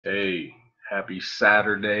Hey, happy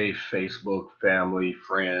Saturday, Facebook family,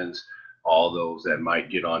 friends, all those that might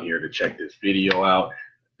get on here to check this video out.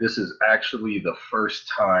 This is actually the first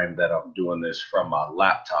time that I'm doing this from my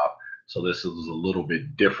laptop, so this is a little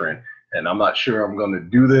bit different. And I'm not sure I'm going to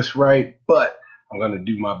do this right, but I'm going to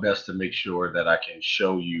do my best to make sure that I can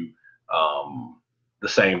show you the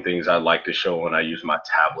same things I like to show when I use my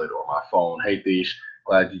tablet or my phone. Hey, Thish,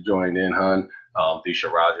 glad you joined in, hun. Thisha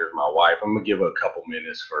Rogers, my wife. I'm gonna give her a couple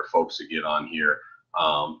minutes for folks to get on here.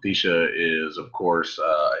 Thisha is, of course,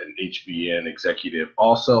 an HBN executive.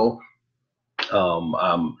 Also,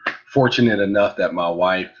 I'm fortunate enough that my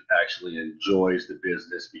wife actually enjoys the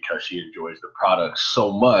business because she enjoys the product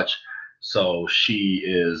so much. So she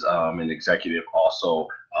is an executive also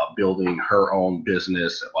building her own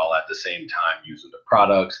business while at the same time using the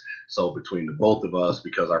products. So between the both of us,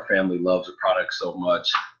 because our family loves the product so much,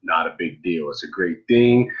 not a big deal. It's a great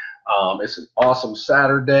thing. It's an awesome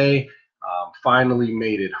Saturday. Finally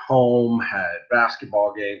made it home, had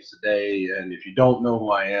basketball games today. And if you don't know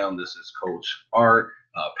who I am, this is Coach Art,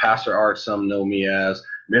 Pastor Art, some know me as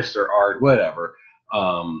Mr. Art, whatever.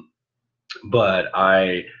 Um, but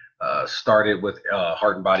I started with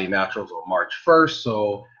Heart and Body Naturals on March 1st.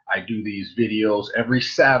 So I do these videos every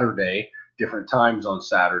Saturday, different times on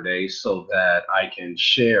Saturdays, so that I can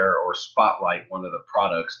share or spotlight one of the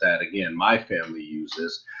products that, again, my family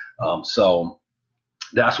uses. So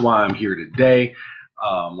that's why I'm here today.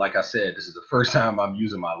 Like I said, this is the first time I'm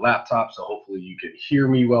using my laptop, so hopefully you can hear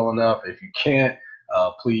me well enough. If you can't,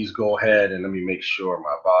 please go ahead and let me make sure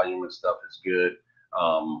my volume and stuff is good.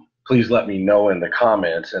 Please let me know in the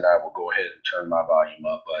comments and I will go ahead and turn my volume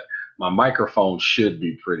up, but my microphone should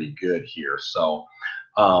be pretty good here. So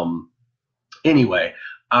um, anyway,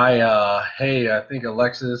 hey, I think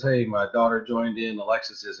Alexis, hey, my daughter joined in.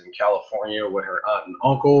 Alexis is in California with her aunt and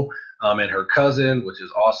uncle, and her cousin, which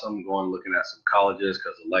is awesome, going looking at some colleges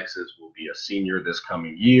because Alexis will be a senior this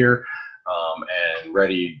coming year, and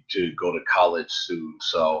ready to go to college soon.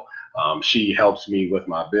 So she helps me with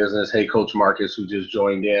my business. Hey, Coach Marcus, who just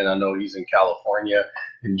joined in. I know he's in California,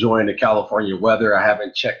 enjoying the California weather. I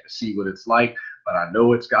haven't checked to see what it's like, but I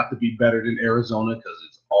know it's got to be better than Arizona because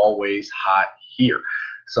it's always hot here.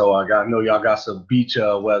 So I know y'all got some beach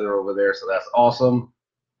weather over there, so that's awesome.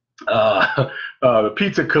 The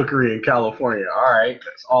pizza cookery in California. All right,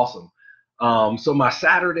 that's awesome. So my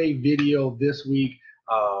Saturday video this week,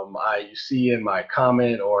 you see in my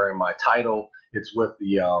comment or in my title, it's with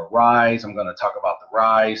the Rise. I'm going to talk about the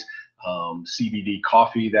Rise CBD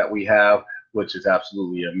coffee that we have, which is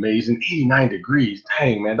absolutely amazing. 89 degrees.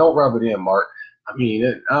 Dang, man, don't rub it in, Mark. I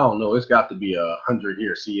mean, I don't know. It's got to be 100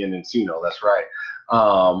 here. CN Encino. That's right.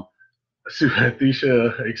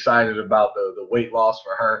 Thisha excited about the weight loss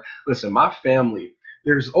for her. Listen, my family,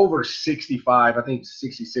 there's over 65, I think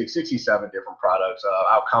 66, 67 different products.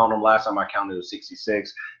 I'll count them. Last time I counted it was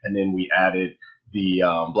 66, and then we added the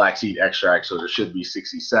black seed extract, so there should be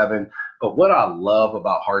 67. But what I love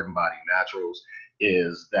about Heart and Body Naturals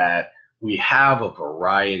is that we have a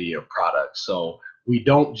variety of products. So we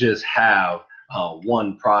don't just have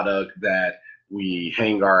one product that we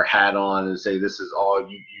hang our hat on and say this is all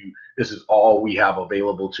this is all we have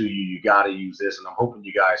available to you. You got to use this. And I'm hoping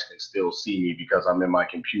you guys can still see me because I'm in my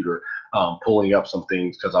computer pulling up some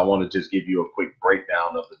things because I want to just give you a quick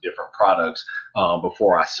breakdown of the different products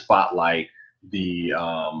before I spotlight the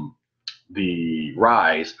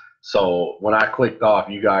Rise. So when I clicked off,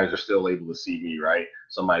 you guys are still able to see me, right?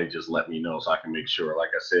 Somebody just let me know so I can make sure,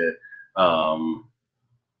 like I said,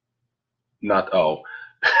 not, oh,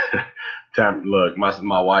 look,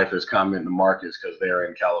 my wife is commenting to Marcus because they're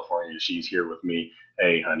in California. She's here with me.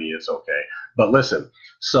 Hey, honey, it's okay. But listen,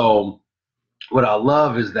 so what I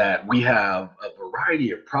love is that we have a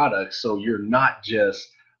variety of products. So you're not just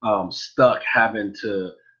stuck having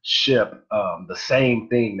to ship the same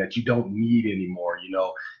thing that you don't need anymore. You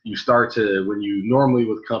know, you start to, when you normally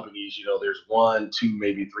with companies, you know, there's one, two,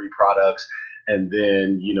 maybe three products, and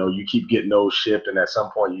then you know you keep getting those shipped, and at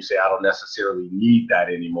some point you say I don't necessarily need that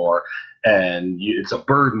anymore, and it's a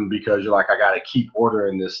burden because you're like, I got to keep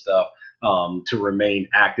ordering this stuff to remain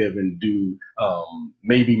active and do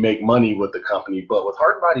maybe make money with the company. But with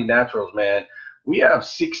Heart and Body Naturals, man, we have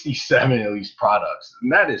 67 of these products,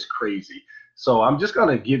 and that is crazy. So I'm just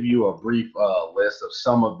going to give you a brief list of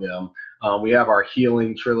some of them. We have our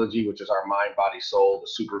Healing Trilogy, which is our Mind, Body, Soul,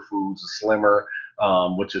 the Superfoods, the Slimmer,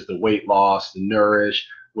 which is the weight loss, the Nourish,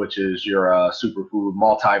 which is your superfood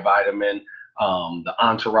multivitamin, the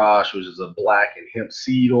Entourage, which is a black and hemp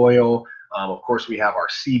seed oil. Of course, we have our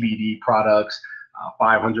CBD products,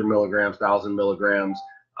 500 milligrams, 1,000 milligrams.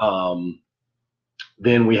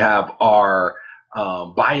 Then we have our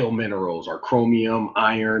Biominerals are chromium,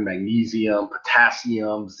 iron, magnesium,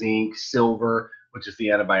 potassium, zinc, silver, which is the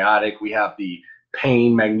antibiotic. We have the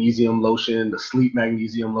pain magnesium lotion, the sleep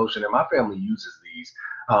magnesium lotion, and my family uses these.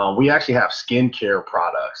 We actually have skincare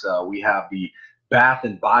products. We have the bath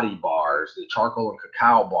and body bars, the charcoal and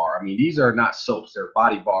cacao bar. I mean, these are not soaps, they're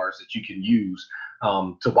body bars that you can use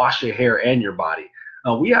to wash your hair and your body.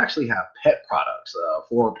 We actually have pet products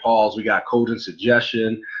for paws. We got cold and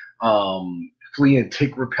suggestion, flea and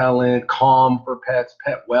tick repellent, calm for pets,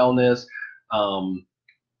 pet wellness, um,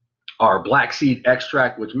 our black seed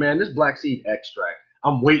extract, which, man, this black seed extract,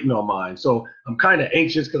 I'm waiting on mine. So I'm kind of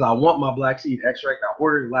anxious because I want my black seed extract. I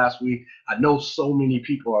ordered it last week. I know so many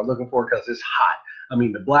people are looking for it because it's hot. I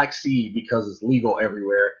mean, the black seed, because it's legal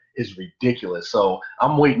everywhere, is ridiculous. So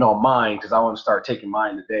I'm waiting on mine because I want to start taking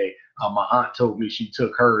mine today. My aunt told me she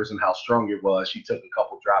took hers and how strong it was. She took a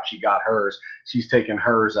couple drops. She got hers. She's taking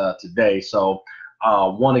hers today. So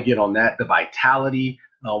want to get on that. The Vitality,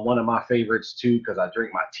 one of my favorites too, because I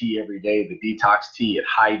drink my tea every day. The detox tea, it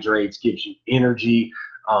hydrates, gives you energy.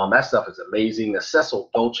 That stuff is amazing. The Cecil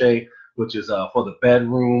Dolce, which is for the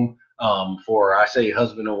bedroom, for, I say,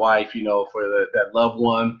 husband and wife, you know, for that loved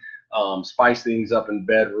one. Spice things up in the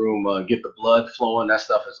bedroom, get the blood flowing. That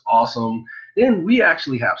stuff is awesome. Then we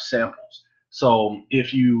actually have samples. So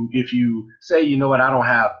if you say, you know what, I don't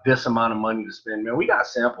have this amount of money to spend, man, we got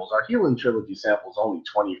samples. Our Healing Trilogy samples only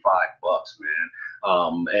 $25,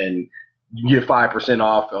 man. And you get 5%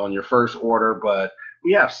 off on your first order, but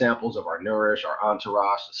we have samples of our Nourish, our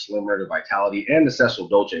Entourage, the Slimmer, the Vitality, and the Cecil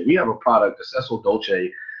Dolce. We have a product, the Cecil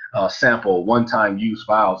Dolce sample, one-time use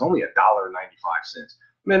vials, only $1.95.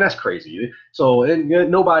 Man, that's crazy. So and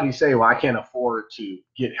nobody say, well, I can't afford to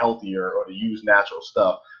get healthier or to use natural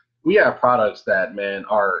stuff. We have products that, man,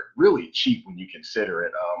 are really cheap when you consider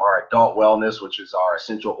it. Our adult wellness, which is our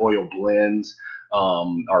essential oil blends,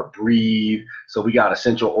 our Breathe. So we got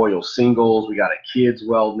essential oil singles. We got a kids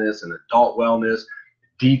wellness and adult wellness,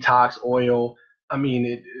 detox oil. I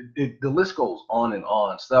mean, the list goes on and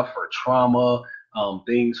on. Stuff for trauma,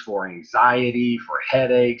 things for anxiety, for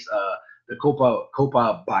headaches. The Copaiba,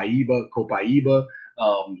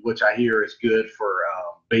 which I hear is good for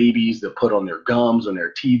babies to put on their gums, on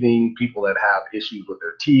their teething, people that have issues with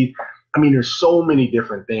their teeth. I mean, there's so many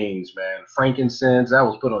different things, man. Frankincense, that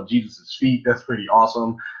was put on Jesus's feet. That's pretty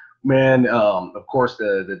awesome, man. Of course,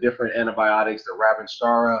 the different antibiotics, the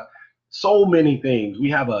Ravinstara, so many things. We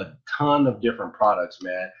have a ton of different products,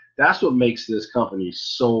 man. That's what makes this company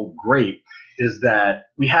so great, is that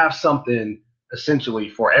we have something essentially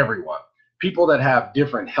for everyone. People that have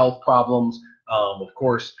different health problems. Of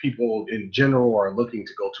course, people in general are looking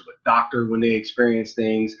to go to a doctor when they experience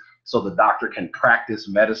things so the doctor can practice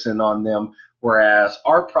medicine on them. Whereas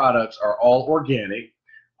our products are all organic.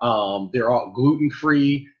 They're all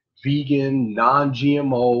gluten-free, vegan,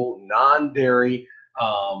 non-GMO, non-dairy,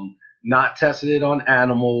 not tested on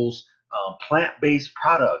animals, plant-based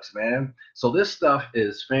products, man. So this stuff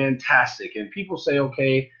is fantastic. And people say,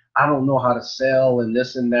 okay, I don't know how to sell and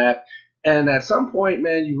this and that. And at some point,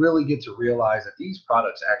 man, you really get to realize that these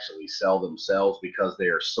products actually sell themselves because they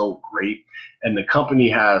are so great. And the company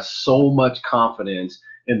has so much confidence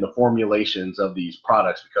in the formulations of these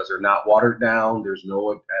products because they're not watered down. There's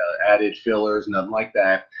no added fillers, nothing like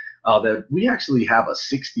that. That we actually have a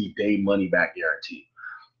 60-day money-back guarantee.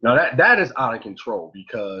 Now, that is out of control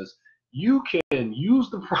because you can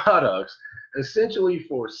use the products essentially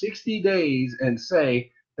for 60 days and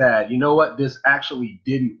say, that, you know what, this actually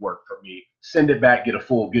didn't work for me. Send it back, get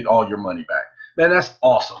all your money back. Man, that's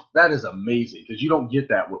awesome. That is amazing because you don't get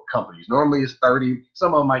that with companies. Normally it's 30,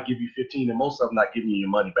 some of them might give you 15, and most of them not giving you your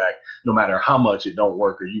money back no matter how much it don't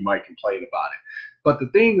work or you might complain about it. But the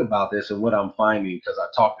thing about this and what I'm finding, because I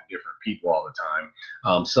talk to different people all the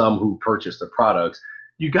time, some who purchase the products,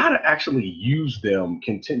 you got to actually use them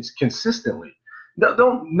consistently.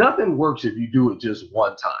 Nothing works if you do it just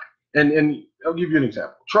one time. And I'll give you an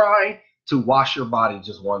example. Try to wash your body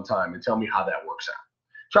just one time and tell me how that works out.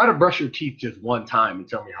 Try to brush your teeth just one time and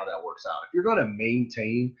tell me how that works out. If you're going to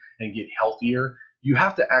maintain and get healthier, you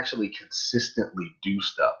have to actually consistently do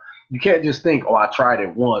stuff. You can't just think, oh, I tried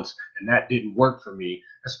it once and that didn't work for me,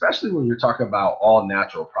 especially when you're talking about all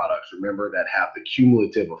natural products, remember, that have the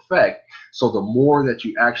cumulative effect. So the more that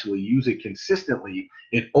you actually use it consistently,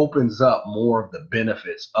 it opens up more of the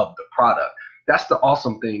benefits of the product. That's the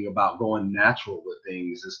awesome thing about going natural with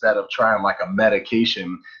things instead of trying like a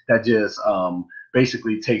medication that just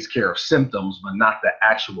basically takes care of symptoms, but not the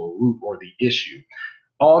actual root or the issue.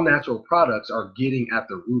 All natural products are getting at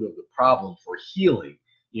the root of the problem for healing,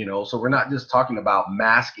 you know, so we're not just talking about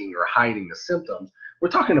masking or hiding the symptoms. We're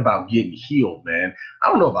talking about getting healed, man. I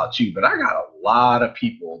don't know about you, but I got a lot of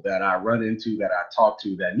people that I run into, that I talk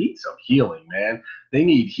to, that need some healing, man. They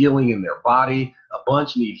need healing in their body. A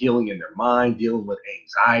bunch need healing in their mind, dealing with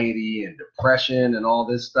anxiety and depression and all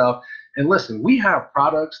this stuff. And listen, we have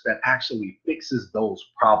products that actually fixes those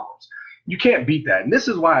problems. You can't beat that. And this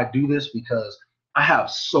is why I do this, because I have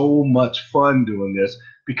so much fun doing this,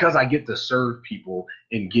 because I get to serve people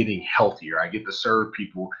in getting healthier. I get to serve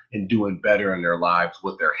people in doing better in their lives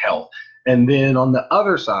with their health. And then on the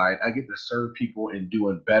other side, I get to serve people in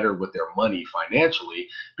doing better with their money financially,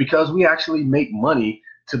 because we actually make money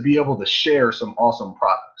to be able to share some awesome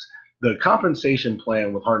products. The compensation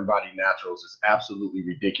plan with Heart and Body Naturals is absolutely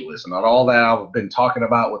ridiculous. And not all that I've been talking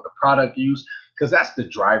about with the product use, because that's the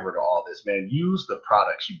driver to all this, man. Use the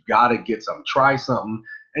products. You got to get some, try something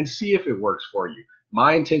and see if it works for you.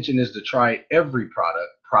 My intention is to try every product,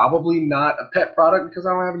 probably not a pet product because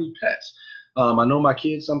I don't have any pets. I know my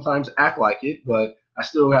kids sometimes act like it, but I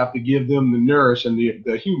still have to give them the nourish and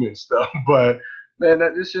the human stuff. But man,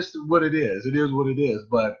 it's just what it is. It is what it is.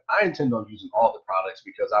 But I intend on using all the products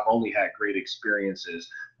because I've only had great experiences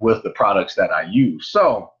with the products that I use.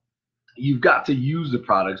 So you've got to use the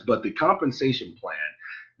products, but the compensation plan,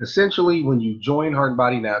 essentially when you join Heart and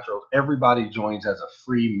Body Naturals, everybody joins as a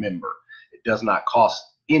free member. It does not cost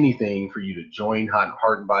anything for you to join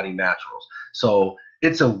Heart and Body Naturals. So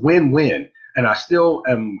it's a win-win. And I still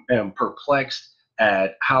am perplexed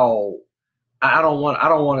at how, I don't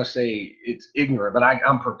want to say it's ignorant, but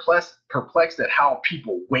I'm perplexed at how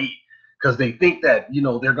people wait, because they think that, you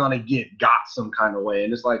know, they're going to got some kind of way.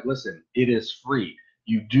 And it's like, listen, it is free.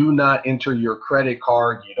 You do not enter your credit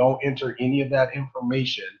card. You don't enter any of that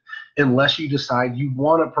information unless you decide you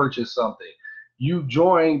want to purchase something. You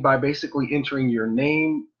join by basically entering your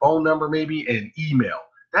name, phone number, maybe, and email.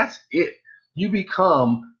 That's it. You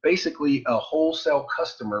become basically a wholesale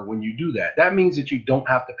customer when you do that. That means that you don't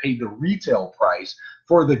have to pay the retail price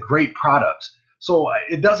for the great products. So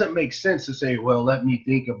it doesn't make sense to say, well, let me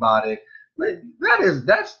think about it.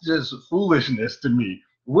 That's just foolishness to me.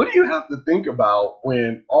 What do you have to think about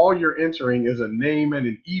when all you're entering is a name and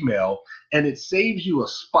an email, and it saves you a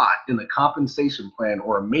spot in the compensation plan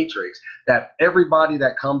or a matrix that everybody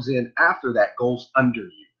that comes in after that goes under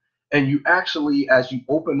you? And you actually, as you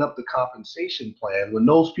open up the compensation plan, when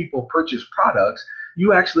those people purchase products,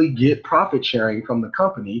 you actually get profit sharing from the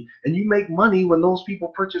company, and you make money when those people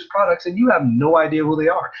purchase products and you have no idea who they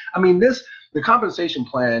are. I mean, the compensation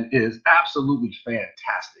plan is absolutely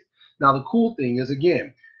fantastic. Now, the cool thing is,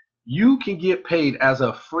 again, you can get paid as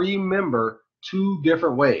a free member 2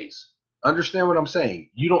 different ways. Understand what I'm saying?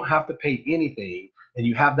 You don't have to pay anything, and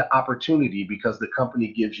you have the opportunity because the company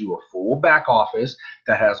gives you a full back office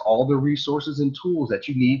that has all the resources and tools that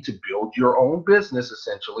you need to build your own business,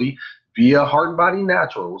 essentially, via Heart and Body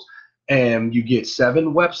Naturals. And you get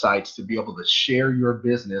 7 websites to be able to share your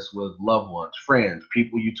business with loved ones, friends,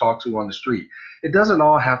 people you talk to on the street. It doesn't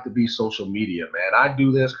all have to be social media, man. I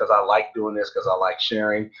do this because I like doing this, because I like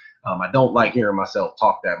sharing. I don't like hearing myself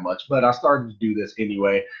talk that much, but I started to do this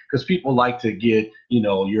anyway because people like to get, you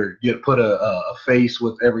know, put a face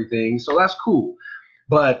with everything. So that's cool.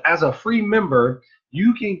 But as a free member,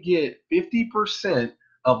 you can get 50%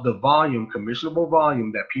 of the volume, commissionable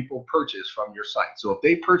volume that people purchase from your site. So if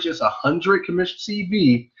they purchase 100 commission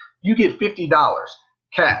CV, you get $50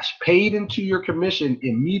 cash paid into your commission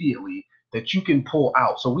immediately that you can pull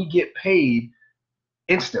out. So we get paid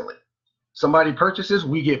instantly. Somebody purchases,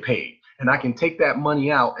 we get paid. And I can take that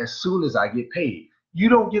money out as soon as I get paid. You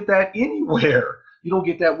don't get that anywhere. You don't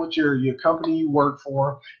get that with your company you work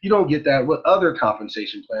for. You don't get that with other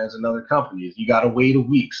compensation plans and other companies. You got to wait a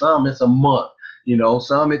week. Some it's a month. You know,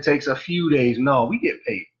 some it takes a few days. No, we get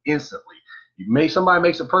paid instantly. Somebody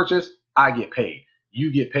makes a purchase, I get paid.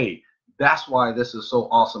 You get paid. That's why this is so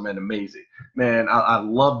awesome and amazing. Man, I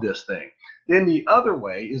love this thing. Then the other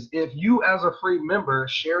way is if you as a free member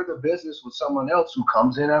share the business with someone else who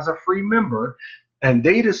comes in as a free member and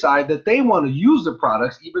they decide that they want to use the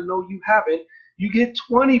products even though you haven't, you get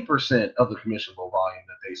 20% of the commissionable volume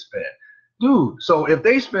that they spend. Dude, so if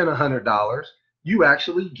they spend $100, you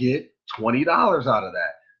actually get $20 out of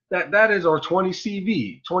that. That is, or 20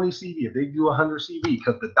 CV if they do 100 CV,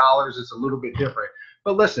 because the dollars is a little bit different.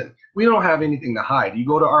 But listen, we don't have anything to hide. You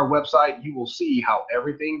go to our website, you will see how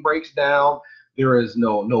everything breaks down. There is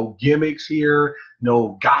no gimmicks here,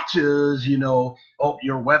 no gotchas, you know, oh,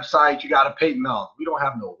 your website, you got to pay. No, we don't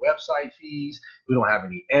have no website fees. We don't have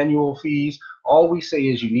any annual fees. All we say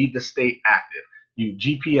is you need to stay active. You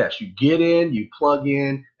GPS, you get in, you plug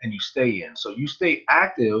in, and you stay in. So you stay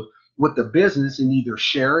active with the business and either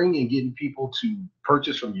sharing and getting people to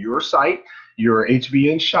purchase from your site. your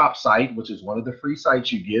HBN shop site, which is one of the free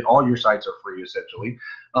sites you get. All your sites are free essentially.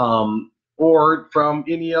 Or from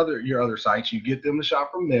any other your other sites, you get them to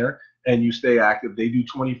shop from there and you stay active. They do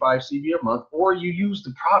 25 CV a month, or you use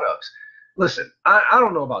the products. Listen, I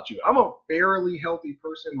don't know about you. I'm a fairly healthy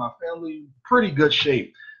person. My family, pretty good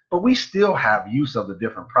shape, but we still have use of the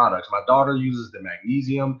different products. My daughter uses the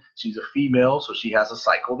magnesium. She's a female, so she has a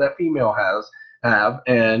cycle that female have,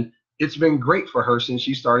 and it's been great for her since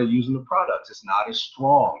she started using the products. It's not as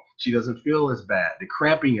strong. She doesn't feel as bad. The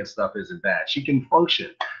cramping and stuff isn't bad. She can function.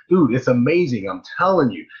 Dude, it's amazing. I'm telling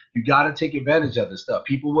you, you got to take advantage of this stuff.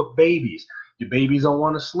 People with babies, your babies don't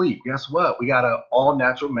want to sleep. Guess what? We got an all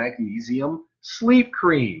natural magnesium sleep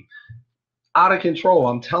cream. Out of control.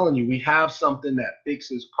 I'm telling you, we have something that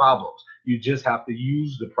fixes problems. You just have to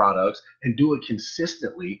use the products and do it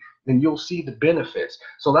consistently, and you'll see the benefits.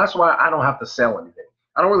 So that's why I don't have to sell anything.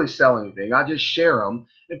 I don't really sell anything. I just share them,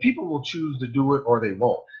 and people will choose to do it or they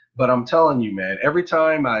won't. But I'm telling you, man, every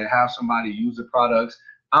time I have somebody use the products,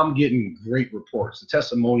 I'm getting great reports. The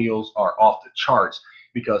testimonials are off the charts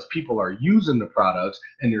because people are using the products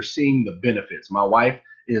and they're seeing the benefits. My wife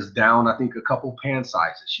is down, I think, a couple pant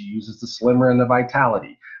sizes. She uses the Slimmer and the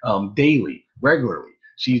Vitality daily, regularly.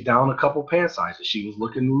 She's down a couple pant sizes. She was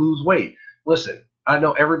looking to lose weight. Listen, I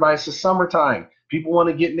know everybody's the summertime. People want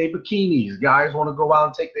to get in their bikinis. Guys want to go out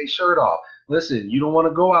and take their shirt off. Listen, you don't want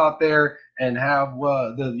to go out there and have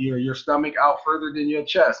your stomach out further than your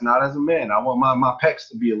chest. Not as a man. I want my pecs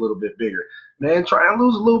to be a little bit bigger. Man, try and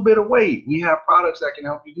lose a little bit of weight. We have products that can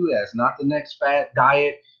help you do that. It's not the next fat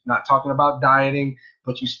diet. Not talking about dieting,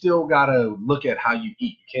 but you still got to look at how you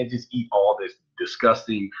eat. You can't just eat all this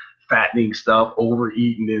disgusting, fattening stuff,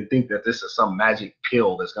 overeat, and then think that this is some magic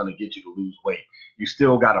pill that's going to get you to lose weight. You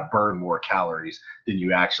still got to burn more calories than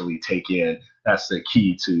you actually take in. That's the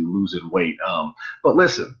key to losing weight. But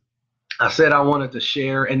listen, I said I wanted to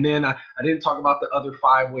share, and then I didn't talk about the other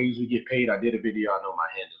 5 ways we get paid. I did a video. I know my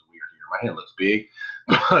hand is weird here. My hand looks big.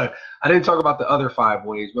 But I didn't talk about the other 5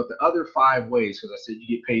 ways, but the other 5 ways, because I said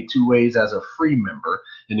you get paid 2 ways as a free member.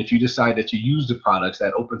 And if you decide that you use the products,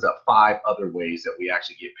 that opens up 5 other ways that we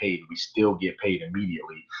actually get paid. We still get paid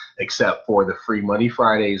immediately, except for the free Money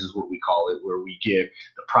Fridays is what we call it, where we get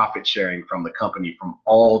the profit sharing from the company from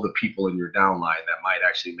all the people in your downline that might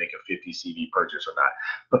actually make a 50 CV purchase or not.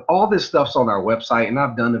 But all this stuff's on our website, and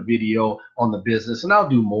I've done a video on the business, and I'll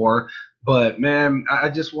do more. But man, I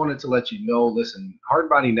just wanted to let you know, listen, Heart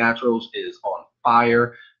Body Naturals is on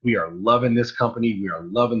fire. We are loving this company. We are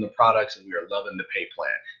loving the products, and we are loving the pay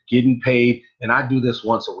plan. Getting paid, and I do this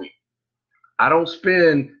once a week. I don't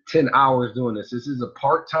spend 10 hours doing this. This is a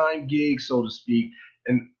part-time gig, so to speak,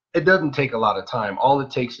 and it doesn't take a lot of time. All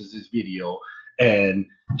it takes is this video and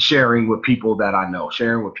sharing with people that I know,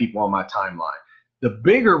 sharing with people on my timeline. The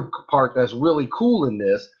bigger part that's really cool in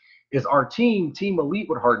this is our Team Elite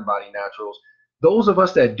with Heart and Body Naturals. Those of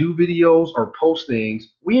us that do videos or post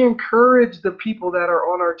things, we encourage the people that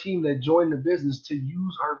are on our team that join the business to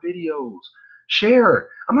use our videos. Share.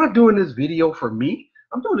 I'm not doing this video for me.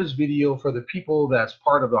 I'm doing this video for the people that's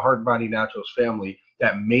part of the Heart and Body Naturals family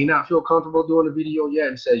that may not feel comfortable doing a video yet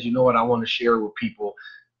and says, you know what, I want to share with people.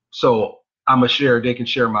 So I'm going to share, they can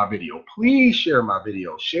share my video. Please share my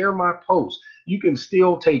video, share my post. You can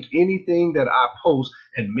still take anything that I post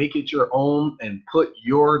and make it your own and put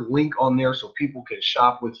your link on there so people can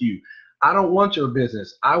shop with you. I don't want your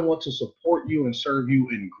business. I want to support you and serve you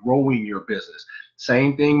in growing your business.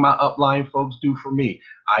 Same thing my upline folks do for me.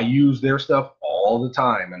 I use their stuff all the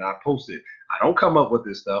time and I post it. I don't come up with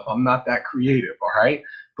this stuff. I'm not that creative, all right?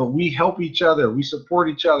 But we help each other. We support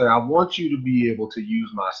each other. I want you to be able to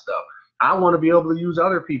use my stuff. I want to be able to use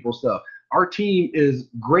other people's stuff. Our team is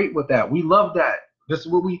great with that. We love that. That's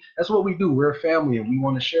what we do. We're a family and we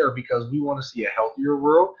want to share because we want to see a healthier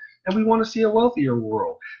world and we want to see a wealthier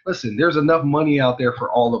world. Listen, there's enough money out there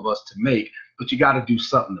for all of us to make, but you got to do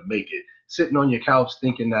something to make it. Sitting on your couch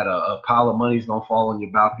thinking that a pile of money is going to fall on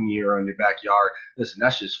your balcony or in your backyard, listen,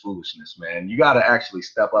 that's just foolishness, man. You got to actually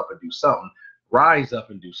step up and do something. Rise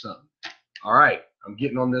up and do something. All right, I'm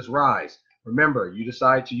getting on this rise. Remember, you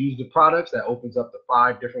decide to use the products, that opens up the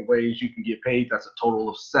 5 different ways you can get paid. That's a total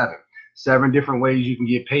of 7. 7 different ways you can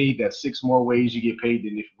get paid. That's 6 more ways you get paid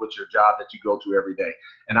than with your job that you go to every day.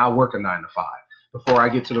 And I work a 9 to 5. Before I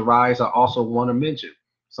get to the rise, I also want to mention,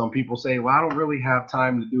 some people say, well, I don't really have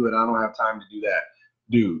time to do it. I don't have time to do that.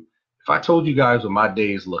 Dude, if I told you guys what my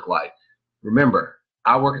days look like, remember,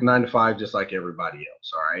 I work a 9 to 5 just like everybody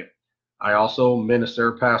else, all right? I also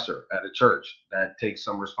minister pastor at a church. That takes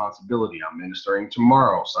some responsibility. I'm ministering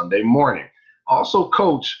tomorrow, Sunday morning. Also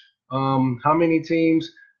coach, how many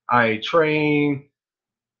teams? I train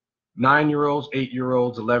 9-year-olds,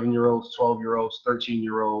 8-year-olds, 11-year-olds, 12-year-olds,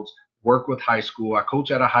 13-year-olds, work with high school. I coach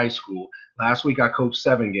at a high school. Last week I coached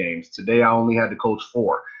 7 games. Today I only had to coach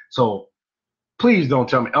 4. So please don't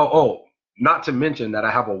tell me, not to mention that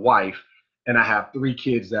I have a wife and I have 3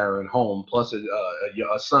 kids that are at home, plus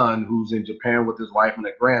a son who's in Japan with his wife and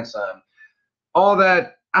a grandson. All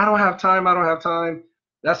that, I don't have time.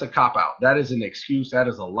 That's a cop-out. That is an excuse. That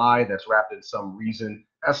is a lie that's wrapped in some reason.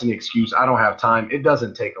 That's an excuse. I don't have time. It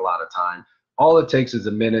doesn't take a lot of time. All it takes is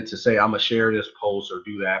a minute to say, I'm going to share this post or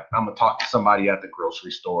do that. I'm going to talk to somebody at the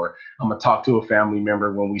grocery store. I'm going to talk to a family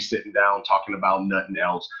member when we sitting down talking about nothing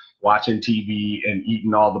else, watching TV and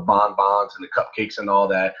eating all the bonbons and the cupcakes and all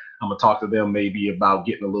that. I'm going to talk to them maybe about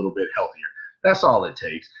getting a little bit healthier. That's all it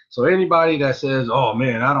takes. So anybody that says, oh,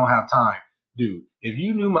 man, I don't have time. Dude, if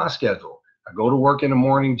you knew my schedule, I go to work in the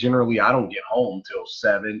morning. Generally, I don't get home till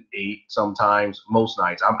 7, 8, sometimes most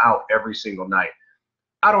nights. I'm out every single night.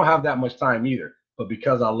 I don't have that much time either. But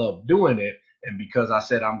because I love doing it and because I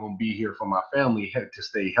said I'm going to be here for my family to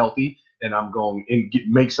stay healthy and I'm going and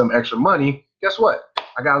make some extra money, guess what?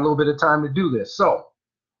 I got a little bit of time to do this. So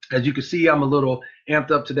as you can see, I'm a little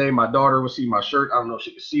amped up today. My daughter will see my shirt. I don't know if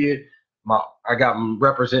she can see it. I got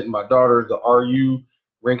representing my daughter, the RU,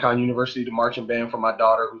 Rincon University, the marching band for my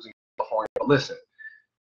daughter who's in California. But listen,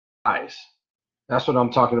 guys, that's what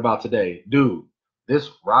I'm talking about today. Dude,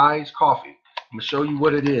 this Rise coffee, I'm going to show you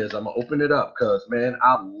what it is. I'm going to open it up because, man,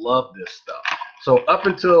 I love this stuff. So up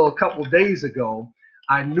until a couple days ago,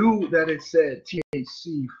 I knew that it said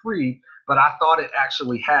THC free, but I thought it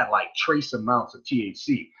actually had like trace amounts of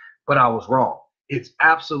THC, but I was wrong. It's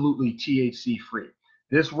absolutely THC free.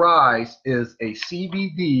 This Rise is a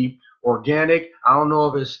CBD organic. I don't know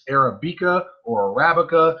if it's Arabica or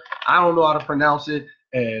Arabica. I don't know how to pronounce it.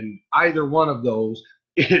 And either one of those,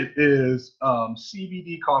 it is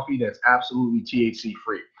CBD coffee that's absolutely THC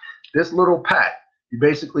free. This little pack, you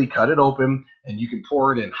basically cut it open and you can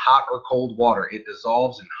pour it in hot or cold water. It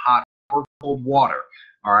dissolves in hot or cold water.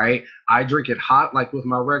 All right. I drink it hot like with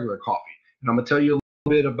my regular coffee. And I'm going to tell you a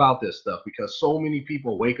little bit about this stuff because so many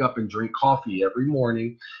people wake up and drink coffee every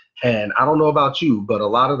morning. And I don't know about you, but a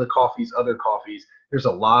lot of the coffees, other coffees, there's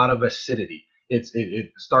a lot of acidity.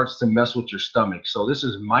 It starts to mess with your stomach. So this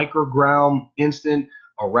is microground instant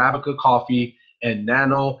Arabica coffee and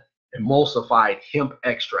nano emulsified hemp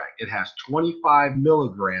extract. It has 25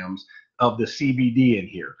 milligrams of the CBD in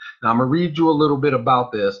here. Now I'm gonna read you a little bit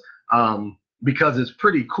about this because it's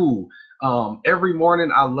pretty cool. Every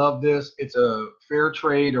morning I love this. It's a fair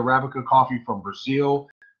trade Arabica coffee from Brazil.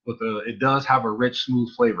 It does have a rich,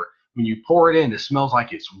 smooth flavor. When you pour it in, it smells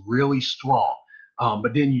like it's really strong.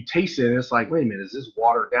 But then you taste it and it's like, wait a minute, is this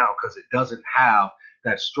watered down? Because it doesn't have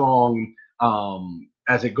that strong,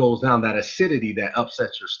 as it goes down, that acidity that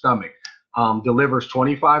upsets your stomach. Delivers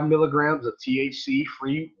 25 milligrams of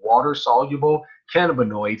THC-free, water-soluble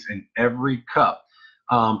cannabinoids in every cup.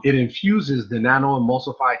 It infuses the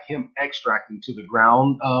nano-emulsified hemp extract into the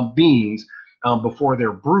ground beans before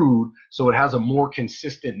they're brewed, so it has a more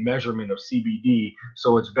consistent measurement of CBD,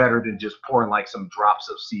 so it's better than just pouring like some drops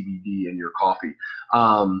of CBD in your coffee.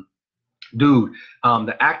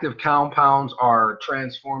 The active compounds are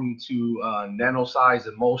transformed into nano-sized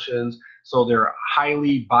emulsions, so they're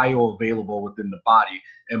highly bioavailable within the body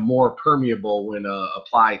and more permeable when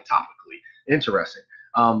applied topically. Interesting.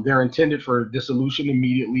 They're intended for dissolution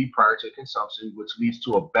immediately prior to consumption, which leads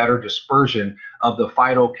to a better dispersion of the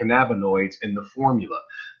phytocannabinoids in the formula.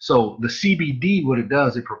 So the CBD, what it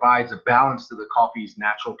does, it provides a balance to the coffee's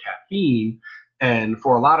natural caffeine. And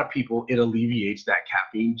for a lot of people, it alleviates that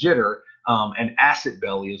caffeine jitter. And acid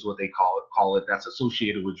belly is what they call it. That's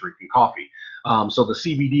associated with drinking coffee. So the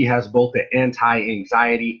CBD has both the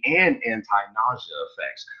anti-anxiety and anti-nausea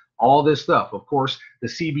effects. All this stuff. Of course, the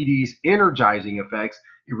CBD's energizing effects,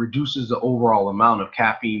 it reduces the overall amount of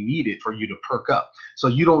caffeine needed for you to perk up. So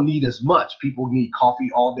you don't need as much. People need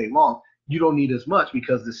coffee all day long. You don't need as much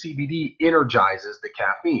because the CBD energizes the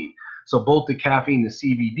caffeine. So both the caffeine and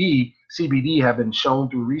the CBD have been shown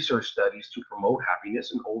through research studies to promote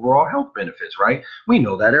happiness and overall health benefits, right? We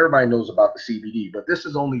know that. Everybody knows about the CBD, but this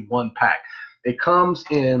is only one pack. It comes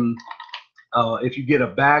in, if you get a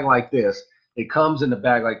bag like this, it comes in a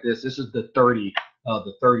bag like this. This is the 30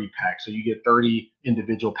 pack. So you get 30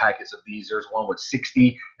 individual packets of these. There's one with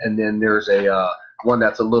 60, and then there's a one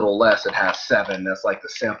that's a little less. It has 7. That's like the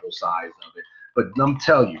sample size of it. But I'm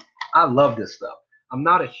telling you, I love this stuff. I'm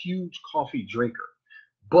not a huge coffee drinker,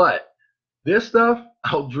 but this stuff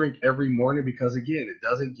I'll drink every morning because, again, it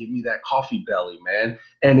doesn't give me that coffee belly, man.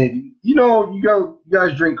 And it, you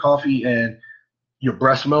guys drink coffee and your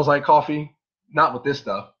breath smells like coffee. Not with this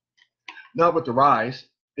stuff. Not with the Rise.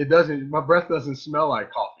 It doesn't, my breath doesn't smell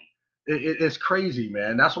like coffee. It's crazy,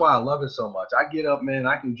 man. That's why I love it so much. I get up, man,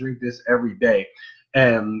 I can drink this every day.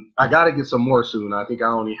 And I got to get some more soon. I think I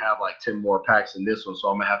only have like 10 more packs in this one, so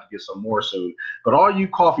I'm going to have to get some more soon. But all you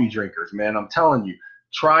coffee drinkers, man, I'm telling you,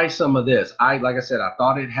 try some of this. Like I said, I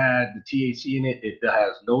thought it had the THC in it. It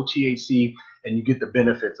has no THC, and you get the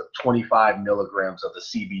benefits of 25 milligrams of the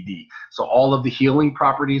CBD. So all of the healing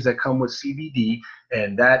properties that come with CBD,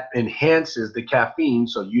 and that enhances the caffeine,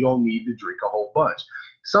 so you don't need to drink a whole bunch.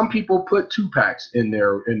 Some people put 2 packs in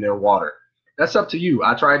their water. That's up to you.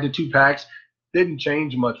 I tried the 2 packs, didn't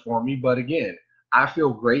change much for me, but again, I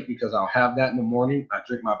feel great because I'll have that in the morning. I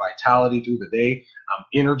drink my Vitality through the day. I'm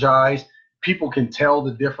energized. People can tell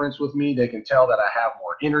the difference with me. They can tell that I have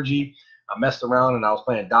more energy. I messed around and I was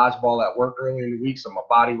playing dodgeball at work earlier in the week, so my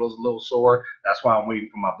body was a little sore. That's why I'm waiting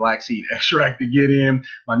for my black seed extract to get in.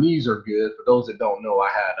 My knees are good. For those that don't know, I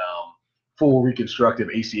had full reconstructive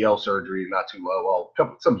ACL surgery not too well,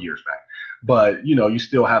 some years back. But you know, you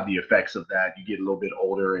still have the effects of that. You get a little bit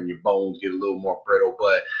older and your bones get a little more brittle.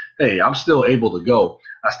 But hey, I'm still able to go.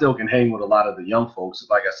 I still can hang with a lot of the young folks.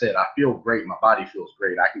 Like I said, I feel great. My body feels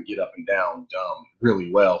great. I can get up and down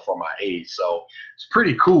really well for my age. So it's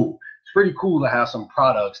pretty cool. It's pretty cool to have some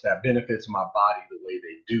products that benefits my body the way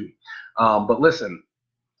they do. But listen,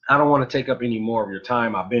 I don't want to take up any more of your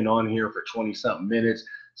time. I've been on here for 20-something minutes.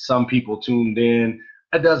 Some people tuned in.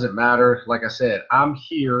 It doesn't matter. Like I said, I'm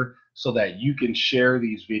here so that you can share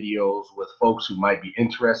these videos with folks who might be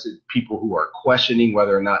interested, people who are questioning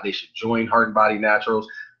whether or not they should join Heart and Body Naturals.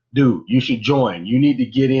 Dude, you should join. You need to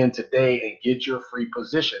get in today and get your free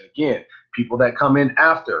position. Again, people that come in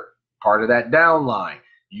after, part of that downline.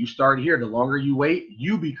 You start here. The longer you wait,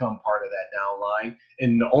 you become part of that downline.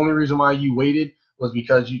 And the only reason why you waited was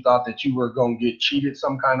because you thought that you were going to get cheated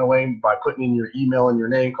some kind of way by putting in your email and your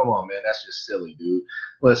name. Come on, man. That's just silly, dude.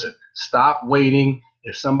 Listen, stop waiting.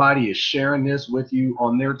 If somebody is sharing this with you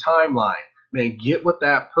on their timeline, man, get with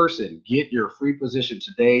that person. Get your free position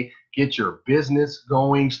today. Get your business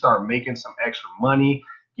going. Start making some extra money.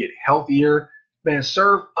 Get healthier. Man,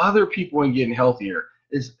 serve other people in getting healthier.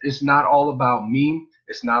 It's not all about me.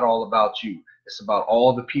 It's not all about you. It's about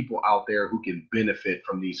all the people out there who can benefit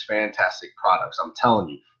from these fantastic products. I'm telling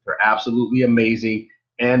you, they're absolutely amazing.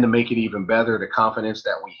 And to make it even better, the confidence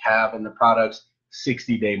that we have in the products,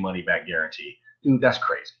 60-day money-back guarantee. Dude, that's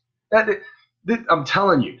crazy. I'm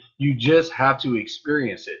telling you, you just have to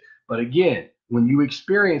experience it. But again, when you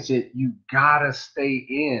experience it, you gotta stay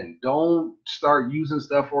in. Don't start using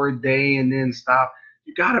stuff for a day and then stop.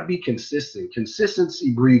 You gotta be consistent.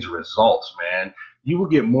 Consistency breeds results, man. You will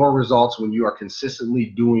get more results when you are consistently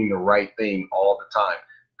doing the right thing all the time.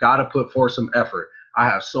 Gotta put forth some effort. I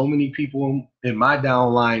have so many people in my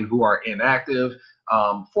downline who are inactive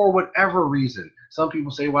for whatever reason. Some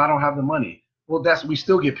people say, well, I don't have the money. Well, we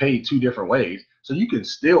still get paid 2 different ways. So you can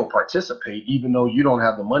still participate even though you don't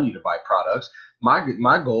have the money to buy products.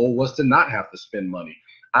 My goal was to not have to spend money.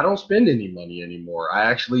 I don't spend any money anymore.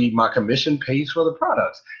 My commission pays for the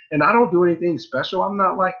products. And I don't do anything special. I'm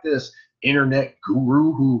not like this internet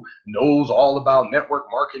guru who knows all about network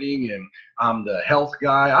marketing and I'm the health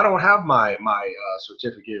guy. I don't have my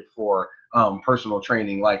certificate for personal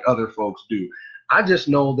training like other folks do. I just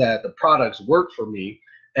know that the products work for me,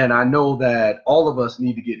 and I know that all of us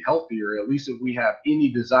need to get healthier, at least if we have any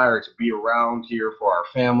desire to be around here for our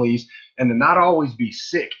families and to not always be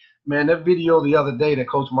sick. Man, that video the other day that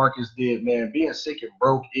Coach Marcus did, man, being sick and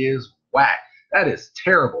broke is whack. That is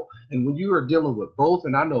terrible. And when you are dealing with both,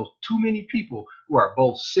 and I know too many people who are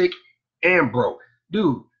both sick and broke,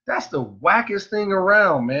 dude, that's the wackest thing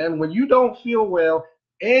around, man. When you don't feel well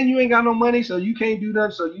and you ain't got no money, so you can't do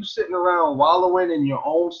nothing, so you sitting around wallowing in your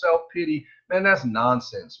own self-pity, man, that's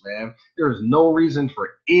nonsense, man. There is no reason for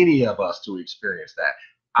any of us to experience that.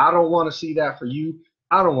 I don't want to see that for you.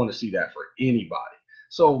 I don't want to see that for anybody.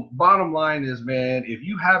 So bottom line is, man, if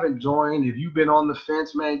you haven't joined, if you've been on the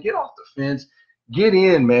fence, man, get off the fence. Get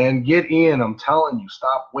in, man. Get in. I'm telling you,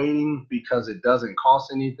 stop waiting because it doesn't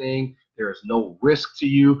cost anything. There is no risk to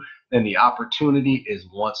you. And the opportunity is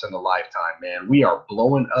once in a lifetime, man. We are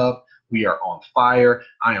blowing up. We are on fire.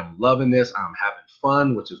 I am loving this. I'm having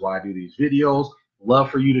fun, which is why I do these videos.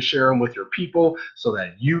 Love for you to share them with your people so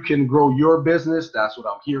that you can grow your business. That's what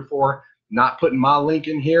I'm here for. Not putting my link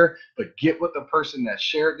in here, but get with the person that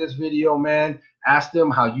shared this video, man. Ask them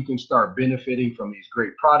how you can start benefiting from these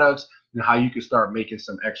great products and how you can start making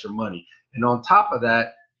some extra money. And on top of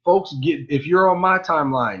that, folks, if you're on my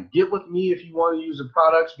timeline, get with me if you want to use the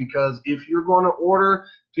products, because if you're going to order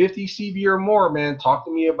 50 CB or more, man, talk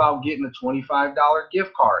to me about getting a $25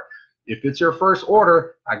 gift card. If it's your first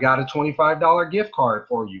order, I got a $25 gift card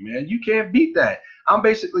for you, man. You can't beat that. I'm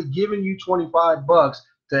basically giving you 25 bucks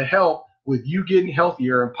to help with you getting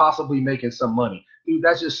healthier and possibly making some money. Dude,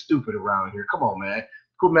 that's just stupid around here. Come on, man.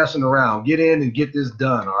 Quit messing around. Get in and get this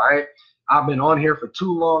done, all right? I've been on here for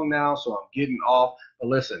too long now, so I'm getting off. But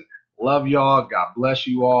listen, love y'all. God bless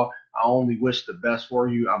you all. I only wish the best for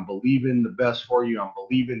you. I'm believing the best for you. I'm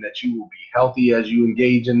believing that you will be healthy as you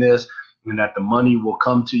engage in this and that the money will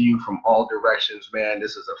come to you from all directions, man.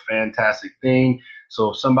 This is a fantastic thing.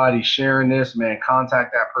 So if somebody's sharing this, man,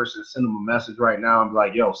 contact that person, send them a message right now and be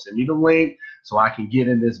like, yo, send me the link so I can get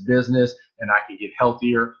in this business and I can get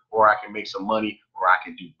healthier, or I can make some money, or I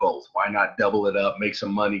can do both. Why not double it up, make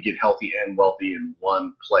some money, get healthy and wealthy in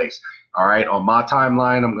one place? All right, on my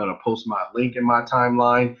timeline, I'm going to post my link in my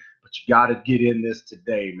timeline, but you got to get in this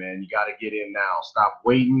today, man. You got to get in now. Stop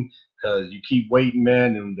waiting, because you keep waiting,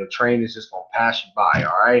 man, and the train is just going to pass you by,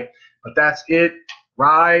 all right? But that's it.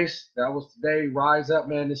 Rise. That was today. Rise up,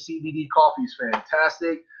 man. The CBD coffee is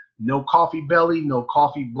fantastic. No coffee belly, no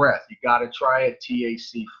coffee breath. You got to try it,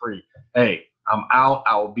 THC free. Hey, I'm out.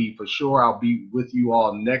 I'll be for sure. I'll be with you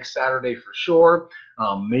all next Saturday for sure.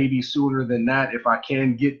 Maybe sooner than that if I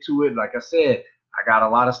can get to it. Like I said, I got a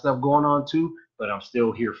lot of stuff going on too, but I'm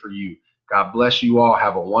still here for you. God bless you all.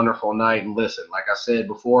 Have a wonderful night. And listen, like I said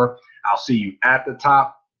before, I'll see you at the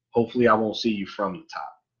top. Hopefully I won't see you from the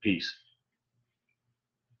top. Peace.